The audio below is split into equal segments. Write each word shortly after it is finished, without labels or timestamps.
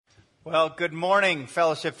Well, good morning,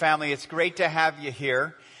 Fellowship family. It's great to have you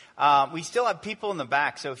here. We still have people in the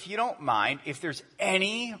back, so if you don't mind, if there's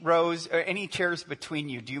any rows or any chairs between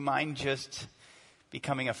you, do you mind just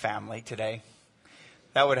becoming a family today?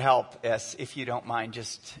 That would help, yes, if you don't mind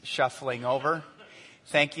just shuffling over.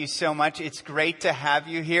 Thank you so much. It's great to have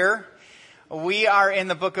you here. We are in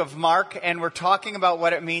the book of Mark, and we're talking about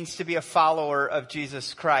what it means to be a follower of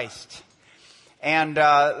Jesus Christ. And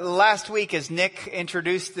last week, as Nick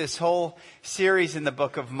introduced this whole series in the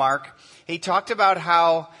book of Mark, he talked about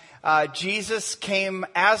how Jesus came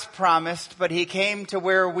as promised, but he came to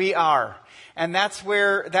where we are. And that's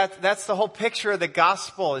the whole picture of the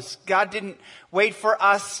gospel. Is God didn't wait for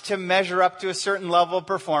us to measure up to a certain level of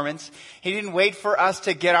performance. He didn't wait for us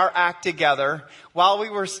to get our act together. While we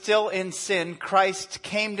were still in sin, Christ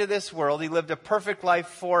came to this world. He lived a perfect life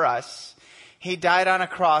for us. He died on a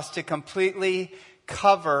cross to completely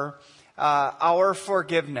cover our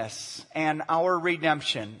forgiveness and our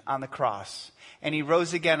redemption on the cross. And he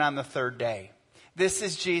rose again on the third day. This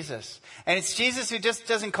is Jesus. And it's Jesus who just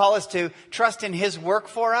doesn't call us to trust in his work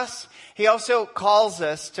for us. He also calls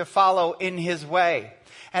us to follow in his way.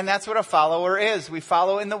 And that's what a follower is. We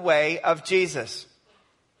follow in the way of Jesus.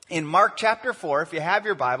 In Mark chapter 4, if you have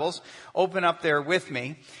your Bibles, open up there with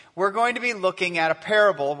me. We're going to be looking at a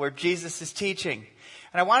parable where Jesus is teaching.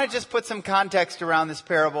 And I want to just put some context around this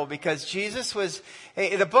parable because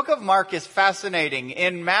the book of Mark is fascinating.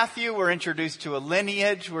 In Matthew, we're introduced to a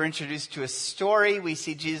lineage. We're introduced to a story. We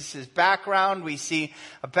see Jesus' background. We see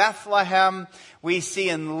Bethlehem. We see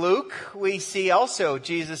in Luke, we see also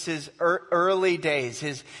Jesus' early days,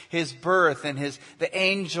 his birth and the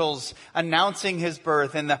angels announcing his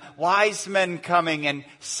birth and the wise men coming and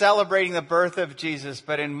celebrating the birth of Jesus.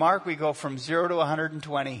 But in Mark, we go from 0 to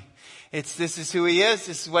 120. This is who he is.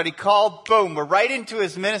 This is what he called. Boom. We're right into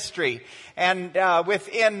his ministry. And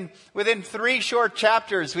within 3 short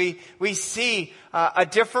chapters, we see a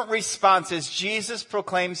different response as Jesus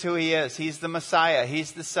proclaims who he is. He's the Messiah.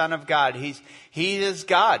 He's the Son of God. He is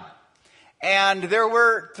God. And there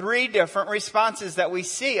were 3 different responses that we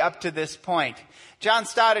see up to this point. John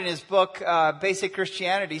Stott in his book, Basic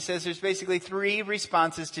Christianity, says there's basically 3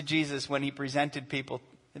 responses to Jesus when he presented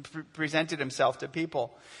himself to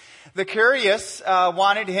people. The curious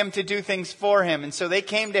wanted him to do things for him. And so they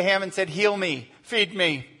came to him and said, heal me, feed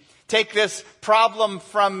me, take this problem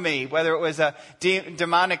from me, whether it was a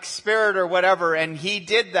demonic spirit or whatever. And he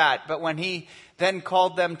did that. But when he then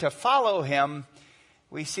called them to follow him,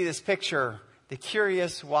 we see this picture. The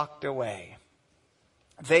curious walked away.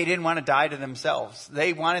 They didn't want to die to themselves.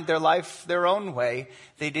 They wanted their life their own way.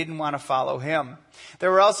 They didn't want to follow him.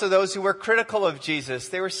 There were also those who were critical of Jesus.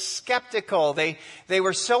 They were skeptical. They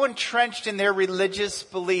were so entrenched in their religious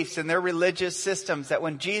beliefs and their religious systems that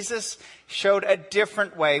when Jesus showed a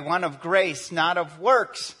different way, one of grace, not of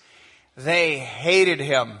works, they hated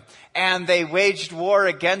him. And they waged war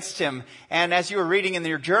against him. And as you were reading in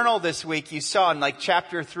your journal this week, you saw in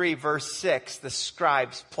chapter 3, verse 6, the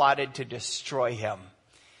scribes plotted to destroy him.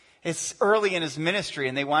 It's early in his ministry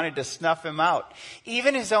and they wanted to snuff him out.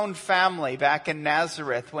 Even his own family back in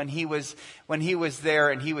Nazareth, when he was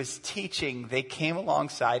there and he was teaching, they came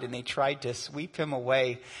alongside and they tried to sweep him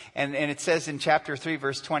away. And it says in chapter 3,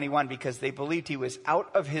 verse 21, because they believed he was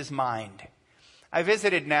out of his mind. I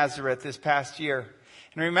visited Nazareth this past year.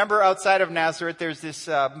 And remember, outside of Nazareth, there's this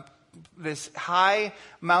high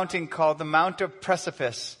mountain called the Mount of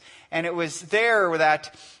Precipice. And it was there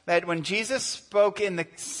that when Jesus spoke in the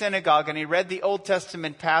synagogue and he read the Old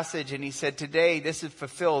Testament passage and he said, today this is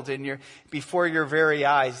fulfilled before your very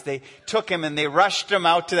eyes. They took him and they rushed him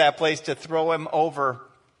out to that place to throw him over.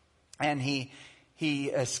 And he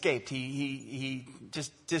escaped. He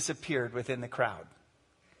just disappeared within the crowd.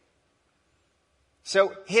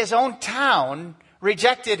 So his own town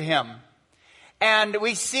rejected him. And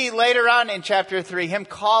we see later on in chapter 3, him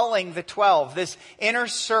calling the 12, this inner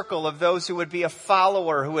circle of those who would be a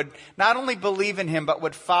follower, who would not only believe in him, but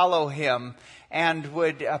would follow him and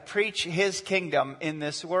would preach his kingdom in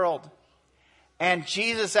this world. And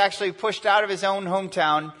Jesus actually pushed out of his own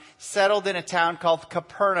hometown, settled in a town called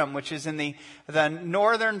Capernaum, which is in the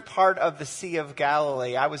northern part of the Sea of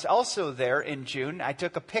Galilee. I was also there in June. I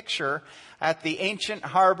took a picture at the ancient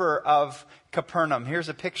harbor of Capernaum. Here's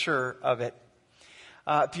a picture of it.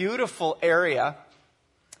 Beautiful area.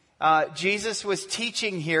 Jesus was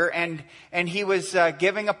teaching here and he was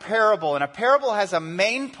giving a parable. And a parable has a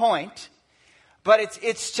main point, but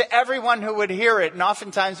it's to everyone who would hear it. And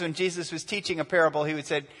oftentimes when Jesus was teaching a parable, he would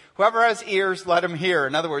say, whoever has ears, let him hear.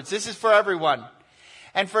 In other words, this is for everyone.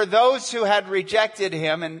 And for those who had rejected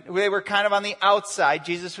him and they were kind of on the outside,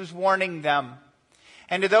 Jesus was warning them.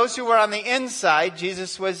 And to those who were on the inside,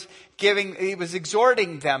 Jesus was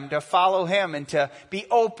exhorting them to follow him and to be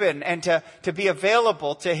open and to be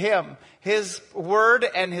available to him, his word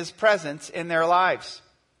and his presence in their lives.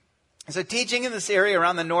 So teaching in this area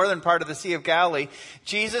around the northern part of the Sea of Galilee,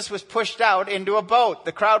 Jesus was pushed out into a boat.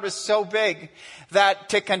 The crowd was so big that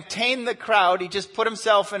to contain the crowd, he just put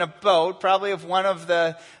himself in a boat, probably of one of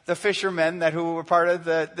the fishermen who were part of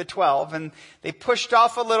the 12. And they pushed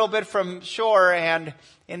off a little bit from shore. And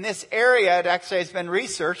in this area, it actually has been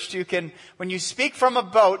researched. When you speak from a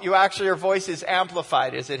boat, your voice is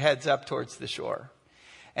amplified as it heads up towards the shore.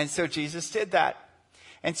 And so Jesus did that.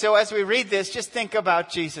 And so as we read this, just think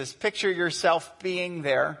about Jesus. Picture yourself being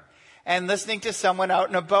there and listening to someone out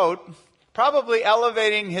in a boat, probably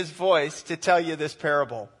elevating his voice to tell you this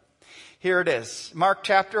parable. Here it is. Mark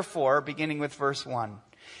chapter 4, beginning with verse 1.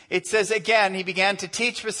 It says, "Again, he began to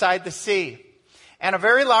teach beside the sea. And a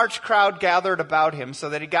very large crowd gathered about him, so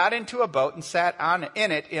that he got into a boat and sat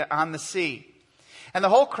in it on the sea. And the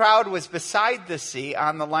whole crowd was beside the sea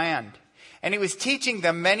on the land. And he was teaching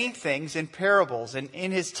them many things in parables. And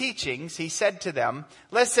in his teachings, he said to them,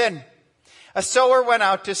 'Listen, a sower went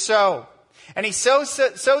out to sow. And he sowed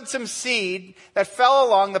some seed that fell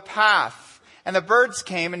along the path. And the birds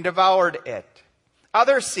came and devoured it.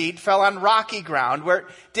 Other seed fell on rocky ground where it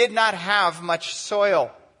did not have much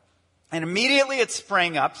soil. And immediately it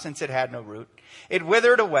sprang up, since it had no root. It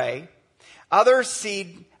withered away.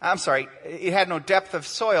 It had no depth of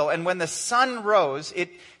soil. And when the sun rose, it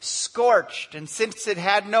scorched. And since it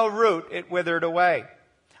had no root, it withered away.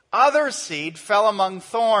 Other seed fell among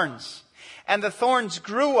thorns. And the thorns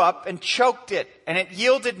grew up and choked it, and it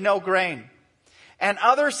yielded no grain. And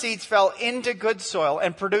other seeds fell into good soil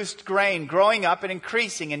and produced grain, growing up and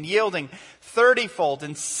increasing and yielding 30-fold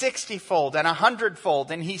and 60-fold and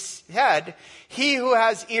 100-fold. And he said, 'He who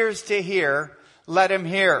has ears to hear, let him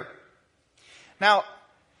hear.'" Now,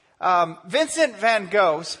 Vincent van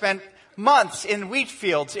Gogh spent months in wheat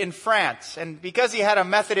fields in France. And because he had a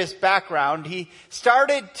Methodist background, he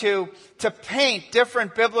started to paint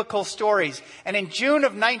different biblical stories. And in June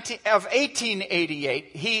of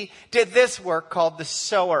 1888, he did this work called The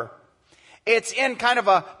Sower. It's in kind of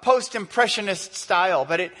a post-impressionist style,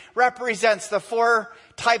 but it represents the 4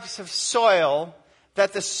 types of soil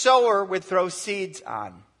that the sower would throw seeds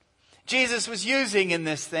on. Jesus was using in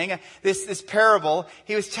this parable,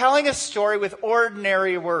 he was telling a story with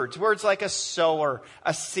ordinary words. Words like a sower,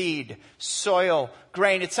 a seed, soil,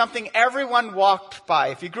 grain. It's something everyone walked by.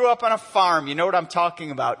 If you grew up on a farm, you know what I'm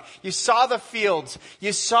talking about. You saw the fields.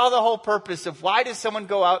 You saw the whole purpose of why does someone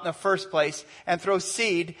go out in the first place and throw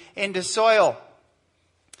seed into soil.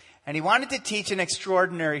 And he wanted to teach an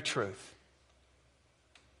extraordinary truth.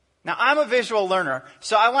 Now, I'm a visual learner,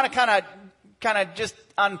 so I want to kind of just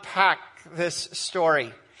unpack this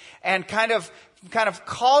story and kind of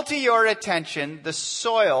call to your attention the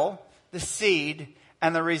soil, the seed,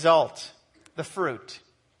 and the result, the fruit.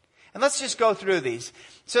 And let's just go through these.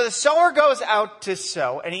 So the sower goes out to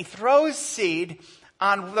sow, and he throws seed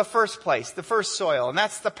on the first place, the first soil, and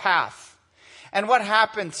that's the path. And what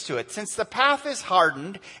happens to it? Since the path is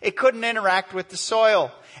hardened, it couldn't interact with the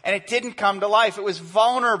soil. And it didn't come to life. It was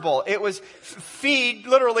vulnerable. It was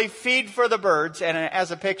literally feed for the birds. And as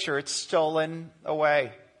a picture, it's stolen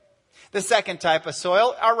away. The second type of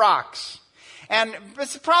soil are rocks. And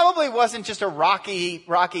this probably wasn't just a rocky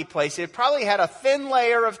place. It probably had a thin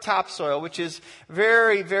layer of topsoil, which is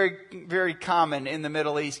very, very, very common in the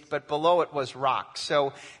Middle East. But below it was rock.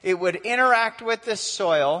 So it would interact with the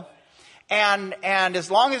soil. And as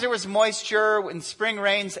long as there was moisture, in spring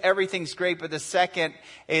rains, everything's great. But the second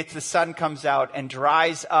the sun comes out and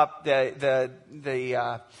dries up the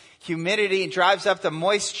humidity, drives up the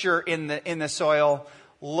moisture in the soil,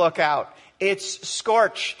 look out. It's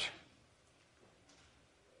scorched.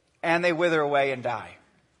 And they wither away and die.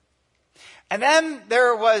 And then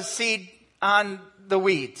there was seed on the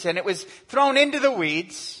weeds. And it was thrown into the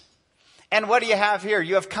weeds. And what do you have here?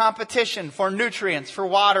 You have competition for nutrients, for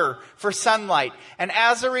water, for sunlight. And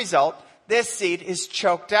as a result, this seed is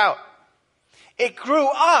choked out. It grew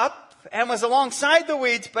up and was alongside the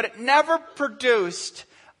weeds, but it never produced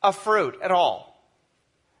a fruit at all.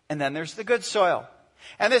 And then there's the good soil.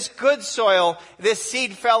 And this good soil, this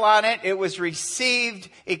seed fell on it. It was received.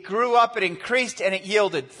 It grew up. It increased. And it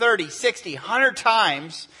yielded 30, 60, 100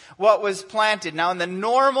 times what was planted. Now, in the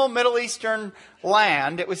normal Middle Eastern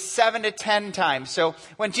land, it was 7 to 10 times. So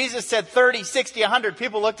when Jesus said 30, 60, 100,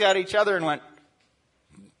 people looked at each other and went,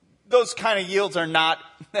 those kind of yields are not,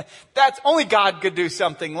 that's only God could do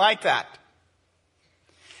something like that.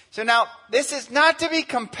 So now, this is not to be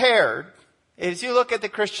compared as you look at the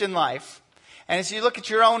Christian life And as you look at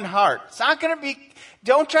your own heart, it's not going to be,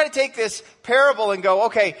 don't try to take this parable and go,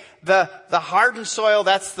 okay, the hardened soil,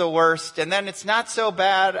 that's the worst. And then it's not so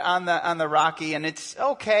bad on the rocky, and it's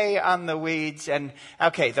okay on the weeds. And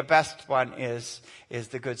okay, the best one is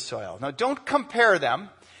the good soil. Now, don't compare them,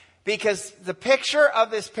 because the picture of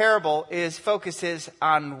this parable focuses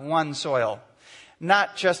on one soil,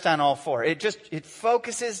 not just on all four. It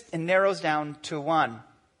focuses and narrows down to one.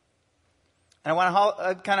 And I want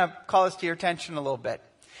to kind of call this to your attention a little bit.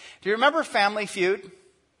 Do you remember Family Feud?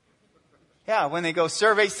 Yeah, when they go,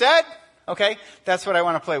 survey said? Okay, that's what I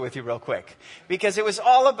want to play with you real quick. Because it was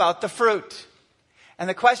all about the fruit. And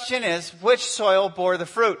the question is, which soil bore the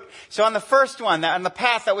fruit? So on the first one, on the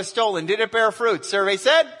path that was stolen, did it bear fruit? Survey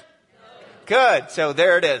said? No. Good, so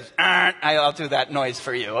there it is. I'll do that noise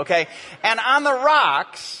for you, okay? And on the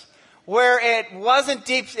rocks, where it wasn't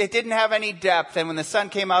deep, it didn't have any depth, and when the sun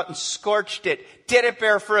came out and scorched it, did it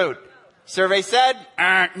bear fruit? Survey said,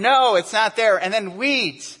 no, it's not there. And then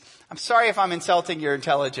weeds. I'm sorry if I'm insulting your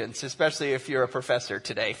intelligence, especially if you're a professor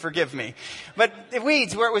today. Forgive me. But the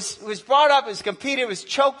weeds, where it was brought up, it was competed, it was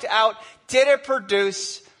choked out, did it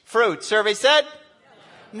produce fruit? Survey said,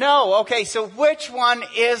 no. Okay, so which one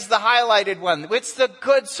is the highlighted one? It's the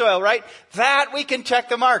good soil, right? That we can check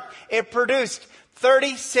the mark. It produced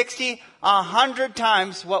 30, 60, 100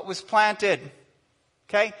 times what was planted.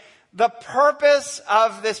 Okay? The purpose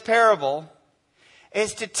of this parable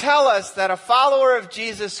is to tell us that a follower of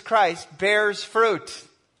Jesus Christ bears fruit.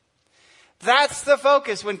 That's the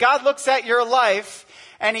focus. When God looks at your life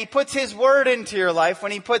and He puts His word into your life,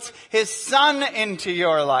 when He puts His Son into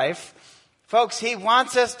your life, folks, He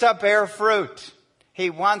wants us to bear fruit.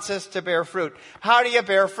 He wants us to bear fruit. How do you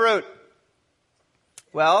bear fruit?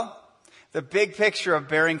 Well, the big picture of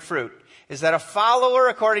bearing fruit is that a follower,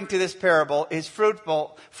 according to this parable, is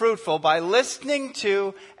fruitful by listening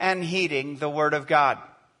to and heeding the Word of God.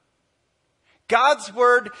 God's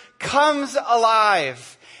Word comes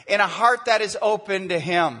alive in a heart that is open to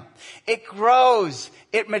Him. It grows,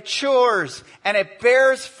 it matures, and it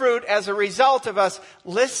bears fruit as a result of us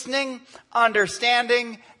listening,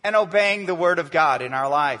 understanding, and obeying the Word of God in our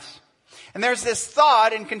lives. And there's this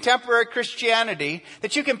thought in contemporary Christianity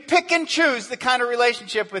that you can pick and choose the kind of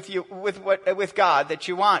relationship with God that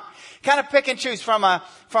you want. Kind of pick and choose from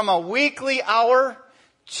a weekly hour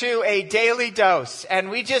to a daily dose. And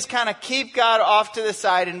we just kind of keep God off to the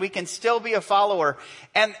side, and we can still be a follower.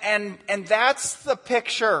 And that's the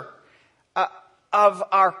picture of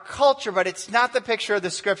our culture, but it's not the picture of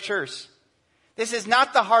the Scriptures. This is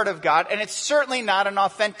not the heart of God, and it's certainly not an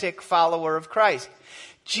authentic follower of Christ.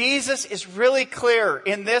 Jesus is really clear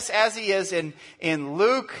in this, as He is in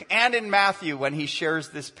Luke and in Matthew when He shares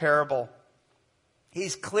this parable.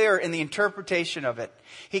 He's clear in the interpretation of it.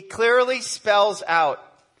 He clearly spells out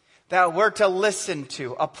that we're to listen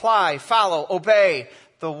to, apply, follow, obey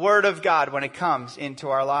the Word of God when it comes into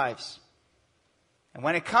our lives. And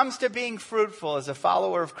when it comes to being fruitful as a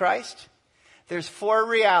follower of Christ, there's 4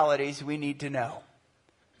 realities we need to know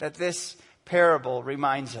that this parable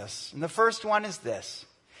reminds us. And the first one is this: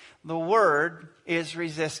 the Word is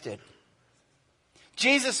resisted.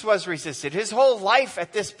 Jesus was resisted. His whole life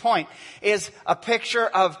at this point is a picture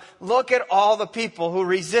of, look at all the people who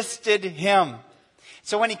resisted Him.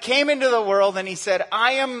 So when He came into the world and He said,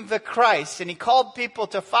 I am the Christ, and He called people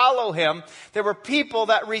to follow Him, there were people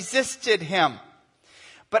that resisted Him.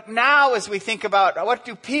 But now, as we think about what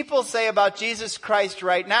do people say about Jesus Christ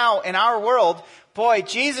right now in our world, boy,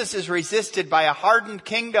 Jesus is resisted by a hardened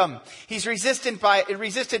kingdom. He's resisted by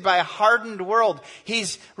a hardened world.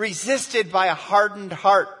 He's resisted by a hardened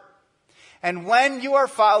heart. And when you are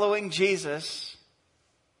following Jesus,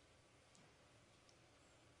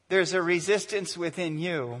 there's a resistance within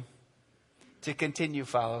you to continue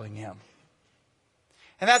following Him.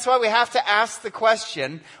 And that's why we have to ask the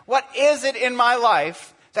question, what is it in my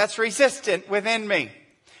life that's resistant within me?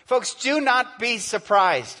 Folks, do not be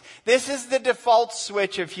surprised. This is the default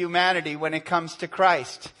switch of humanity when it comes to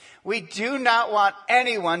Christ. We do not want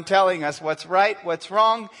anyone telling us what's right, what's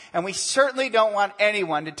wrong, and we certainly don't want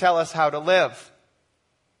anyone to tell us how to live.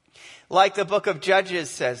 Like the book of Judges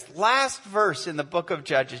says, last verse in the book of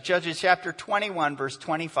Judges, Judges chapter 21, verse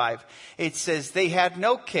 25, it says, they had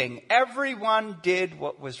no king. Everyone did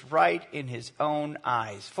what was right in his own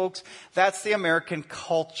eyes. Folks, that's the American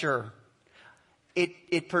culture.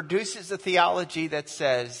 It produces a theology that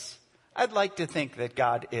says, I'd like to think that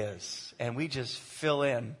God is. And we just fill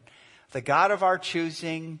in the God of our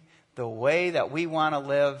choosing, the way that we want to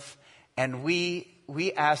live, and we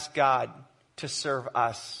ask God to serve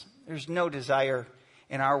us. There's no desire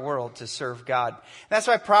in our world to serve God. That's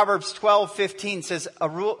why Proverbs 12:15 says,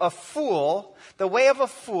 the way of a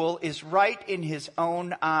fool is right in his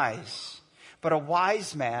own eyes, but a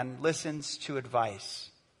wise man listens to advice.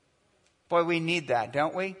 Boy, we need that,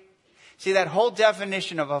 don't we? See, that whole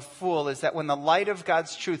definition of a fool is that when the light of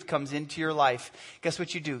God's truth comes into your life, guess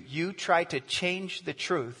what you do? You try to change the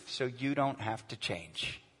truth so you don't have to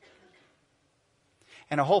change.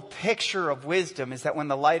 And a whole picture of wisdom is that when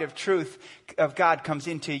the light of truth of God comes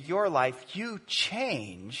into your life, you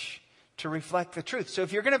change to reflect the truth. So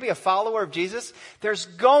if you're going to be a follower of Jesus, there's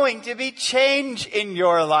going to be change in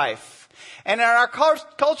your life. And in our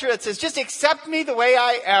culture that says, just accept me the way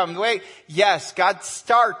I am. Yes, God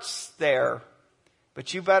starts there.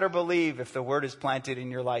 But you better believe if the word is planted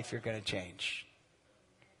in your life, you're going to change.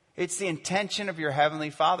 It's the intention of your Heavenly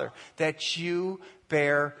Father that you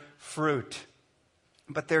bear fruit.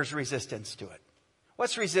 But there's resistance to it.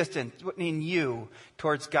 What's resistance in you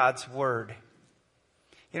towards God's word?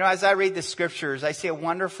 You know, as I read the scriptures, I see a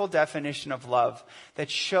wonderful definition of love that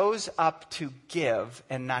shows up to give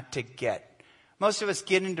and not to get. Most of us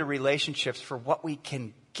get into relationships for what we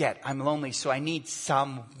can get. I'm lonely, so I need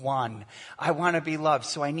someone. I want to be loved,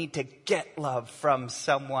 so I need to get love from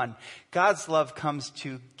someone. God's love comes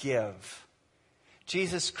to give.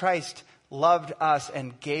 Jesus Christ loved us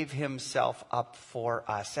and gave himself up for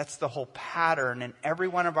us. That's the whole pattern in every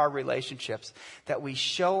one of our relationships, that we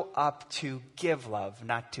show up to give love,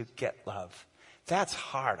 not to get love. That's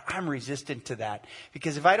hard. I'm resistant to that,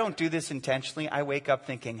 because if I don't do this intentionally, I wake up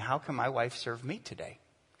thinking, how can my wife serve me today?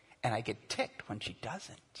 And I get ticked when she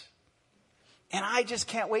doesn't. And I just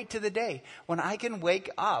can't wait to the day when I can wake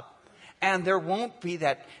up and there won't be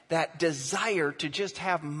that desire to just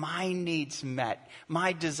have my needs met,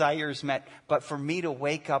 my desires met, but for me to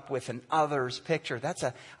wake up with an other's picture.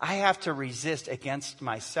 I have to resist against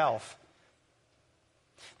myself.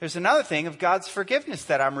 There's another thing of God's forgiveness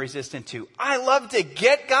that I'm resistant to. I love to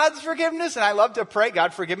get God's forgiveness, and I love to pray,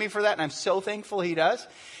 God, forgive me for that, and I'm so thankful he does.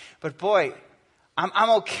 But boy,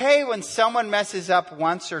 I'm okay when someone messes up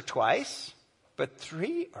once or twice. But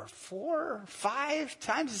 3 or 4 or 5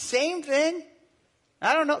 times the same thing?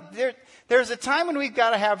 I don't know. There's a time when we've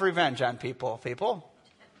got to have revenge on people.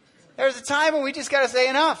 There's a time when we just got to say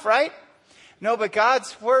enough, right? No, but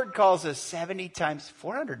God's word calls us 70 times,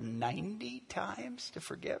 490 times to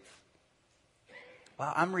forgive.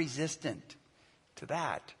 Well, I'm resistant to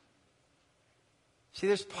that. See,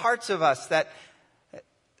 there's parts of us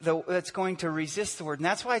that's going to resist the word. And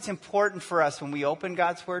that's why it's important for us when we open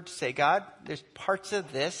God's word to say, God, there's parts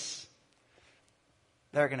of this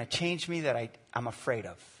that are going to change me that I'm afraid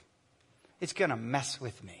of. It's going to mess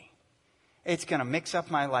with me. It's going to mix up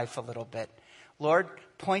my life a little bit. Lord,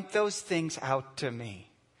 point those things out to me.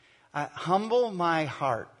 Humble my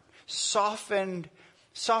heart. Soften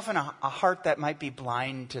a heart that might be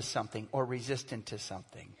blind to something or resistant to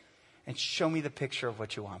something. And show me the picture of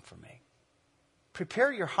what you want from me.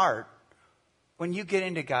 Prepare your heart when you get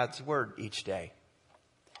into God's word each day.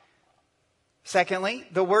 Secondly,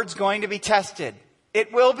 the word's going to be tested.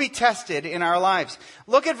 It will be tested in our lives.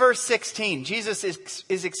 Look at verse 16. Jesus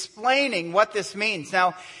is explaining what this means.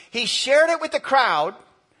 Now, he shared it with the crowd,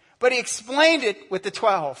 but he explained it with the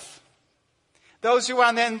 12. Those who were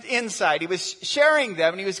on the inside. He was sharing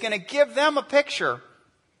them, and he was going to give them a picture.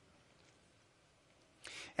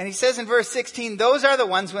 And he says in verse 16, those are the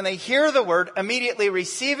ones when they hear the word, immediately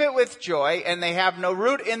receive it with joy, and they have no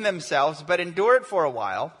root in themselves, but endure it for a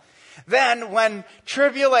while. Then when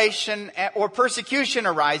tribulation or persecution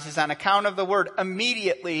arises on account of the word,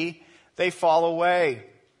 immediately they fall away.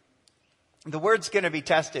 The word's going to be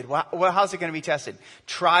tested. Well, how's it going to be tested?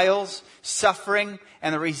 Trials, suffering,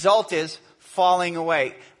 and the result is falling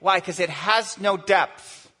away. Why? Because it has no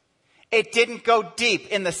depth. It didn't go deep.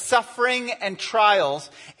 In the suffering and trials,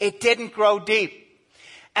 it didn't grow deep.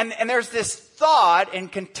 And there's this thought in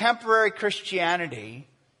contemporary Christianity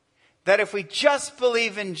that if we just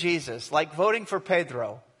believe in Jesus, like voting for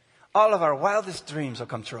Pedro, all of our wildest dreams will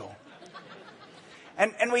come true.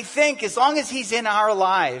 And we think as long as he's in our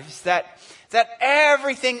lives that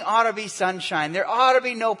everything ought to be sunshine. There ought to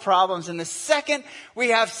be no problems. And the second we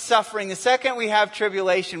have suffering, the second we have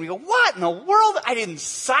tribulation, we go, what in the world? I didn't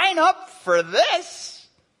sign up for this.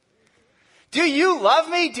 Do you love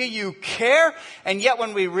me? Do you care? And yet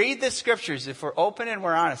when we read the scriptures, if we're open and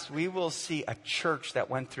we're honest, we will see a church that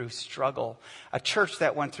went through struggle, a church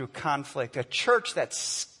that went through conflict, a church that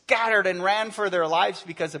scattered and ran for their lives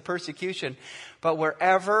because of persecution. But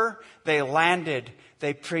wherever they landed,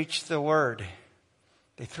 they preached the word.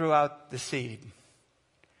 They threw out the seed.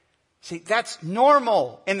 See, that's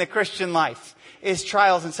normal in the Christian life, is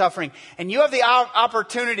trials and suffering. And you have the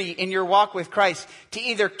opportunity in your walk with Christ to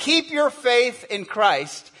either keep your faith in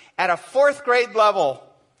Christ at a 4th grade level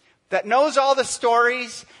that knows all the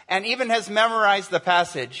stories and even has memorized the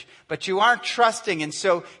passage, but you aren't trusting, and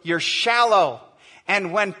so you're shallow.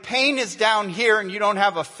 And when pain is down here and you don't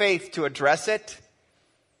have a faith to address it,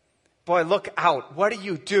 boy, look out. What do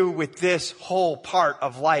you do with this whole part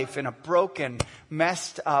of life in a broken,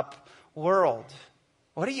 messed up world?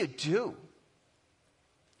 What do you do?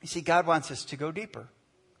 You see, God wants us to go deeper.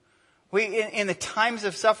 In the times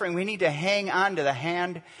of suffering, we need to hang on to the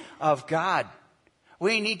hand of God.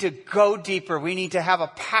 We need to go deeper. We need to have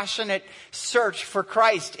a passionate search for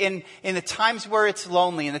Christ in the times where it's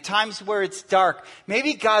lonely, in the times where it's dark.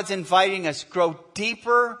 Maybe God's inviting us, grow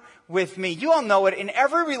deeper with me. You all know it. In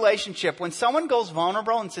every relationship, when someone goes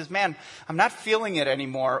vulnerable and says, man, I'm not feeling it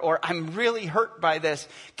anymore, or I'm really hurt by this,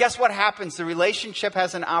 guess what happens? The relationship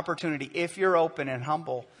has an opportunity, if you're open and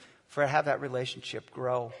humble, for have that relationship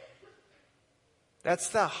grow. That's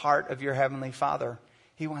the heart of your Heavenly Father.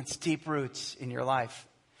 He wants deep roots in your life.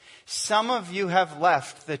 Some of you have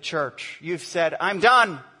left the church. You've said, I'm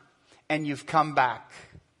done. And you've come back.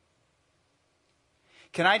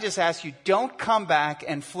 Can I just ask you, don't come back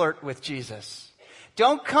and flirt with Jesus.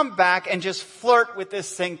 Don't come back and just flirt with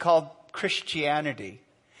this thing called Christianity.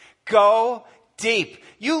 Go deep.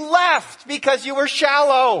 You left because you were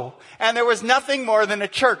shallow and there was nothing more than a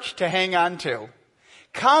church to hang on to.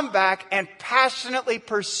 Come back and passionately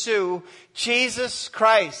pursue Jesus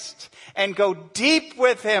Christ and go deep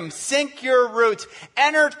with Him. Sink your roots.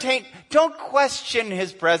 Entertain. Don't question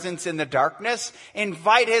His presence in the darkness.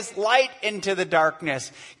 Invite His light into the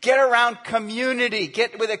darkness. Get around community.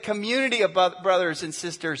 Get with a community of brothers and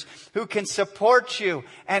sisters who can support you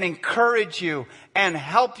and encourage you and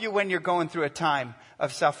help you when you're going through a time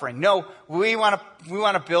of suffering. No, we want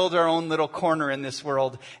to build our own little corner in this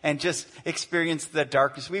world and just experience the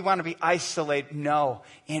darkness. We want to be isolated. No,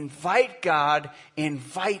 invite God,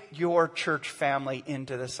 invite your church family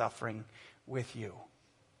into the suffering with you.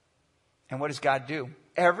 And what does God do?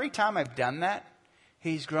 Every time I've done that,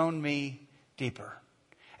 He's grown me deeper.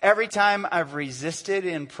 Every time I've resisted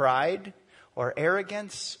in pride or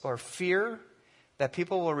arrogance or fear that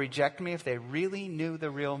people will reject me if they really knew the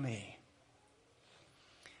real me,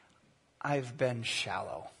 I've been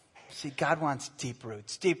shallow. See, God wants deep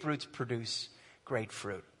roots. Deep roots produce great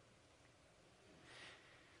fruit.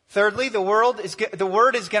 Thirdly, the word is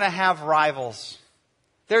going to have rivals.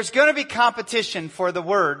 There's going to be competition for the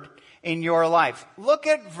word in your life. Look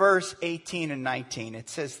at verse 18 and 19. It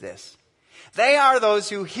says this. They are those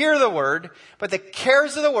who hear the word, but the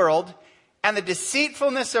cares of the world and the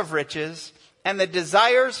deceitfulness of riches and the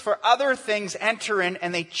desires for other things enter in,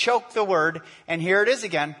 and they choke the word. And here it is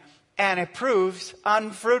again. And it proves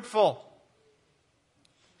unfruitful.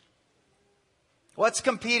 What's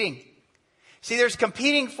competing? See, there's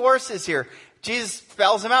competing forces here. Jesus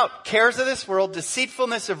spells them out. Cares of this world,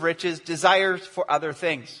 deceitfulness of riches, desires for other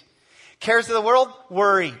things. Cares of the world,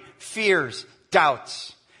 worry, fears,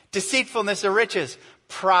 doubts. Deceitfulness of riches,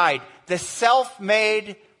 pride. The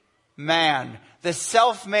self-made man, the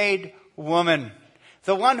self-made woman,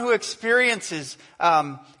 the one who experiences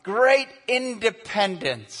great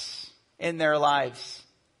independence in their lives.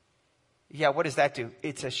 Yeah, what does that do?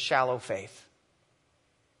 It's a shallow faith.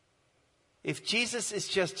 If Jesus is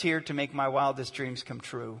just here to make my wildest dreams come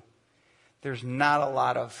true, there's not a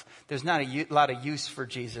lot of use for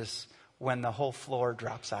Jesus when the whole floor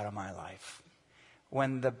drops out of my life.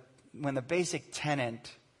 When the basic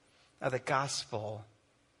tenet of the gospel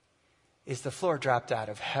is the floor dropped out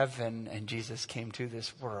of heaven and Jesus came to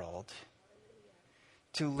this world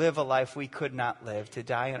to live a life we could not live, to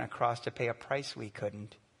die on a cross, to pay a price we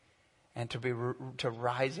couldn't, and to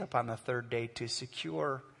rise up on the third day to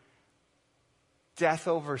secure death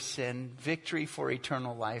over sin, victory for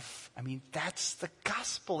eternal life. I mean, that's the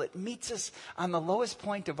gospel. It meets us on the lowest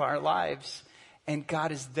point of our lives, and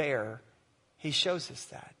God is there. He shows us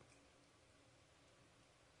that.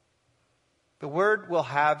 The word will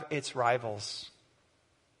have its rivals.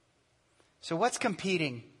 So what's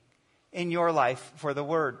competing in your life for the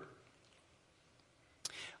word?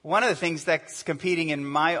 One of the things that's competing in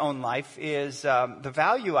my own life is the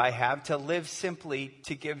value I have to live simply,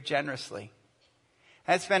 to give generously.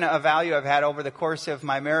 That's been a value I've had over the course of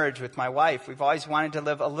my marriage with my wife. We've always wanted to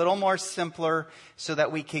live a little more simpler so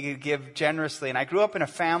that we could give generously. And I grew up in a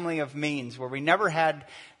family of means where we never had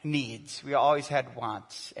needs. We always had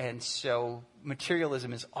wants. And so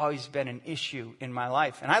materialism has always been an issue in my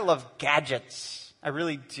life. And I love gadgets. I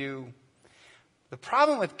really do. The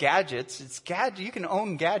problem with gadgets, you can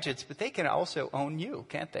own gadgets, but they can also own you,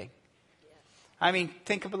 can't they? I mean,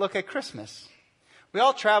 look at Christmas. We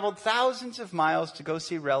all traveled thousands of miles to go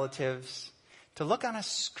see relatives, to look on a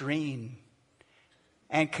screen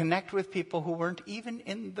and connect with people who weren't even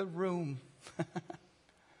in the room. I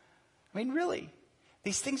mean, really,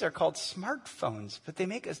 these things are called smartphones, but they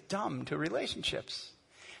make us dumb to relationships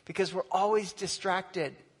because we're always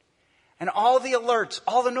distracted. And all the alerts,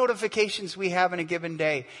 all the notifications we have in a given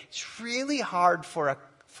day, it's really hard for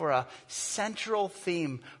a central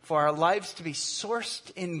theme for our lives to be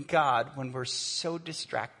sourced in God when we're so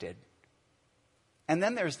distracted. And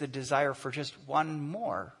then there's the desire for just one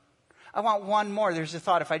more. I want one more. There's a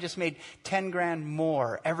thought, if I just made 10 grand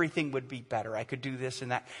more, everything would be better. I could do this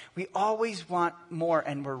and that. We always want more,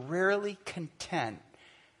 and we're rarely content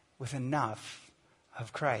with enough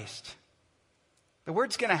of Christ. The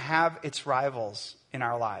word's going to have its rivals in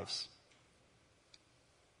our lives.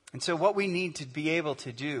 And so what we need to be able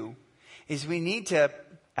to do is we need to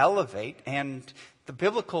elevate, and the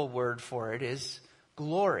biblical word for it is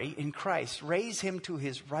glory in Christ. Raise him to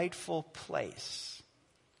his rightful place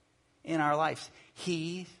in our lives.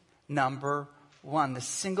 He, number one. The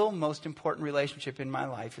single most important relationship in my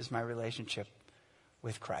life is my relationship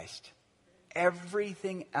with Christ.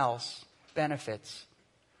 Everything else benefits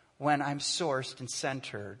when I'm sourced and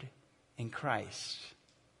centered in Christ.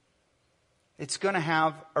 It's going to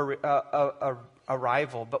have a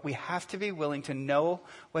rival, but we have to be willing to know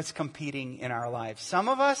what's competing in our lives. Some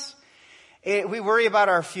of us, we worry about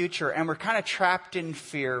our future and we're kind of trapped in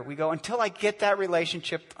fear. We go, until I get that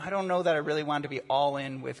relationship, I don't know that I really want to be all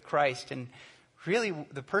in with Christ. And really,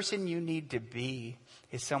 the person you need to be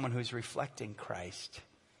is someone who's reflecting Christ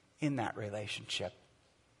in that relationship.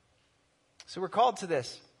 So we're called to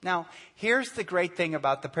this. Now, here's the great thing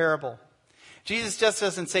about the parable. Jesus just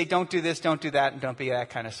doesn't say, don't do this, don't do that, and don't be that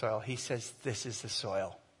kind of soil. He says, this is the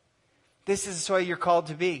soil. This is the soil you're called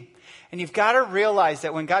to be. And you've got to realize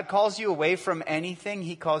that when God calls you away from anything,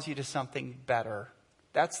 he calls you to something better.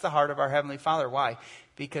 That's the heart of our Heavenly Father. Why?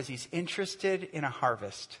 Because he's interested in a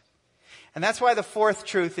harvest. And that's why the fourth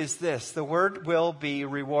truth is this: the word will be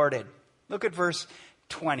rewarded. Look at verse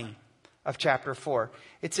 20 of chapter 4.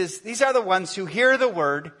 It says, these are the ones who hear the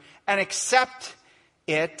word and accept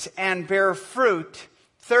it and bear fruit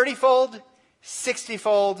 30-fold,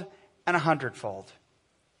 60-fold, and 100-fold.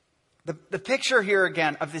 The picture here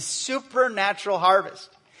again of this supernatural harvest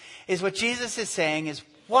is what Jesus is saying is,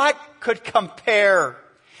 what could compare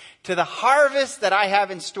to the harvest that I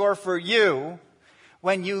have in store for you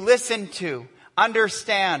when you listen to,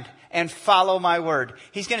 understand, and follow my word?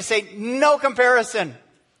 He's going to say, no comparison.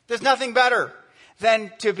 There's nothing better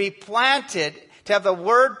than to be planted, to have the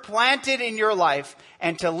word planted in your life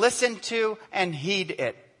and to listen to and heed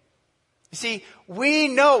it. You see, we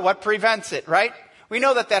know what prevents it, right? We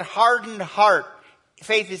know that hardened heart,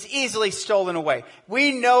 faith is easily stolen away.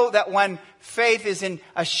 We know that when faith is in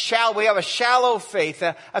we have a shallow faith,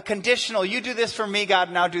 a conditional, you do this for me, God,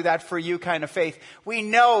 and I'll do that for you kind of faith. We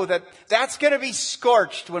know that that's going to be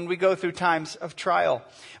scorched when we go through times of trial.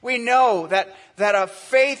 We know that a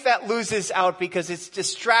faith that loses out because it's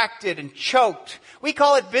distracted and choked. We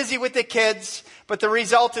call it busy with the kids, but the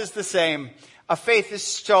result is the same. A faith is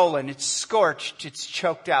stolen, it's scorched, it's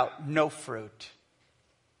choked out, no fruit.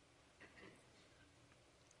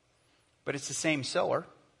 But it's the same sower.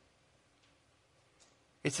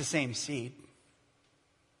 It's the same seed.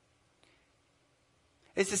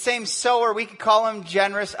 It's the same sower. We could call him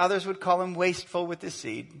generous. Others would call him wasteful with the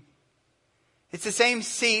seed. It's the same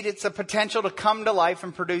seed. It's the potential to come to life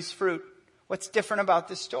and produce fruit. What's different about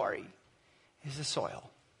this story is the soil.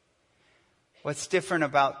 What's different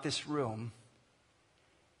about this room,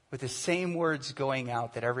 with the same words going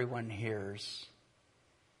out that everyone hears,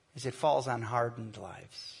 is it falls on hardened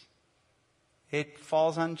lives. It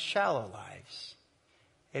falls on shallow lives.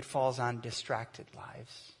 It falls on distracted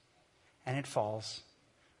lives. And it falls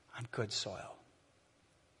on good soil.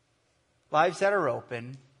 Lives that are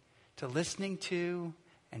open to listening to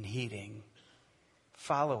and heeding,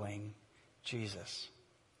 following Jesus.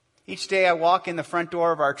 Each day I walk in the front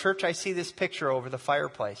door of our church, I see this picture over the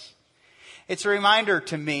fireplace. It's a reminder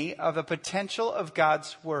to me of the potential of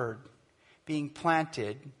God's word being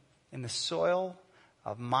planted in the soil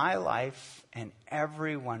of my life and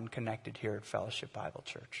everyone connected here at Fellowship Bible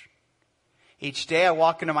Church. Each day I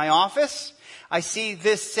walk into my office, I see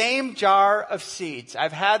this same jar of seeds.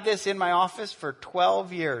 I've had this in my office for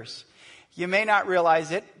 12 years. You may not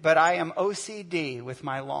realize it, but I am OCD with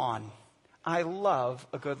my lawn. I love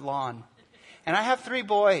a good lawn. And I have 3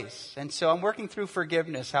 boys. And so I'm working through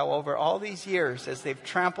forgiveness, however, all these years as they've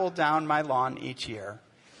trampled down my lawn each year.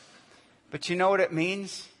 But you know what it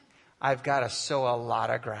means? I've got to sow a lot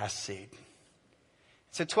of grass seed.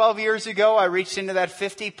 So 12 years ago, I reached into that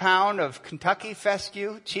 50-pound of Kentucky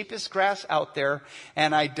fescue, cheapest grass out there,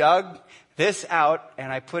 and I dug this out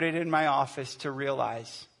and I put it in my office to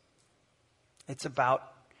realize it's about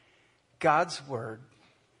God's word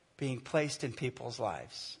being placed in people's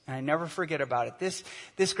lives. And I never forget about it.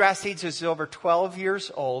 This grass seed is over 12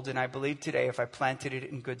 years old, and I believe today if I planted it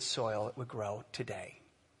in good soil, it would grow today.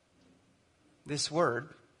 This word,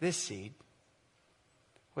 this seed,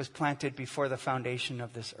 was planted before the foundation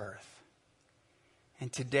of this earth.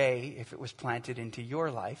 And today, if it was planted into your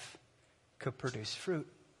life, could produce fruit.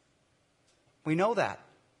 We know that.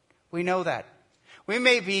 We know that. We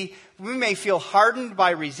may feel hardened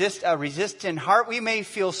by a resistant heart. We may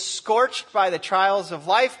feel scorched by the trials of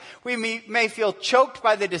life. We may feel choked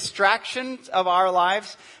by the distractions of our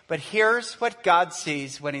lives. But here's what God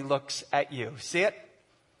sees when he looks at you. See it?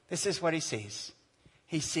 This is what he sees.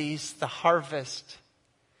 He sees the harvest.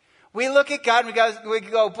 We look at God and we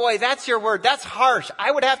go, boy, that's your word. That's harsh.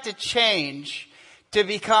 I would have to change to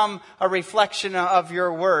become a reflection of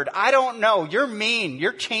your word. I don't know. You're mean.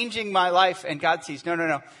 You're changing my life. And God sees,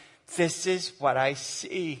 no. This is what I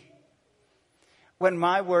see. When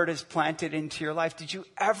my word is planted into your life, did you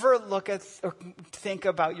ever look at or think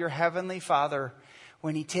about your heavenly Father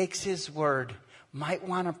when he takes his word, might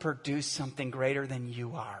want to produce something greater than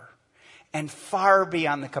you are and far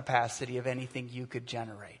beyond the capacity of anything you could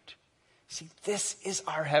generate? See, this is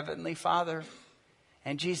our heavenly Father.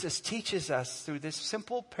 And Jesus teaches us through this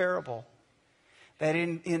simple parable that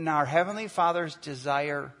in our Heavenly Father's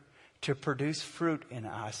desire to produce fruit in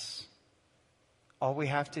us, all we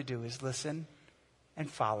have to do is listen and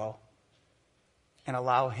follow and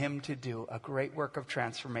allow him to do a great work of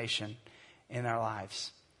transformation in our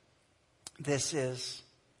lives. This is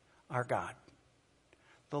our God,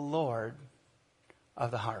 the Lord of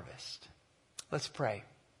the harvest. Let's pray.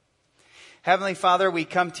 Heavenly Father, we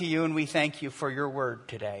come to you and we thank you for your word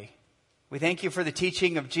today. We thank you for the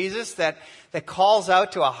teaching of Jesus that calls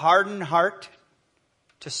out to a hardened heart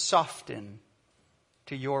to soften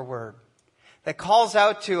to your word. That calls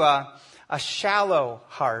out to a shallow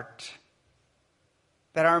heart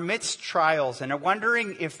that are amidst trials and are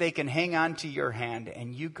wondering if they can hang on to your hand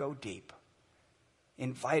and you go deep.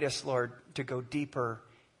 Invite us, Lord, to go deeper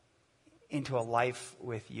into a life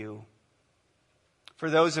with you. For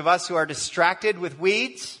those of us who are distracted with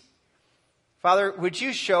weeds, Father, would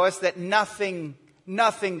you show us that nothing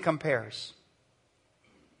compares.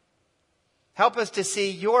 Help us to see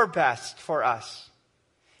your best for us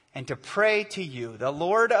and to pray to you, the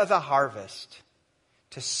Lord of the harvest,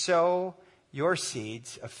 to sow your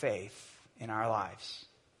seeds of faith in our lives.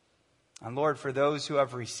 And Lord, for those who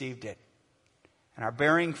have received it and are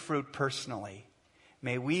bearing fruit personally,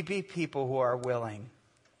 may we be people who are willing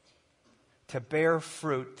to bear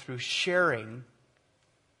fruit through sharing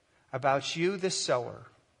about you, the sower,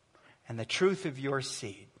 and the truth of your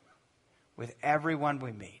seed with everyone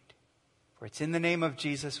we meet. For it's in the name of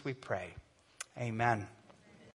Jesus we pray. Amen.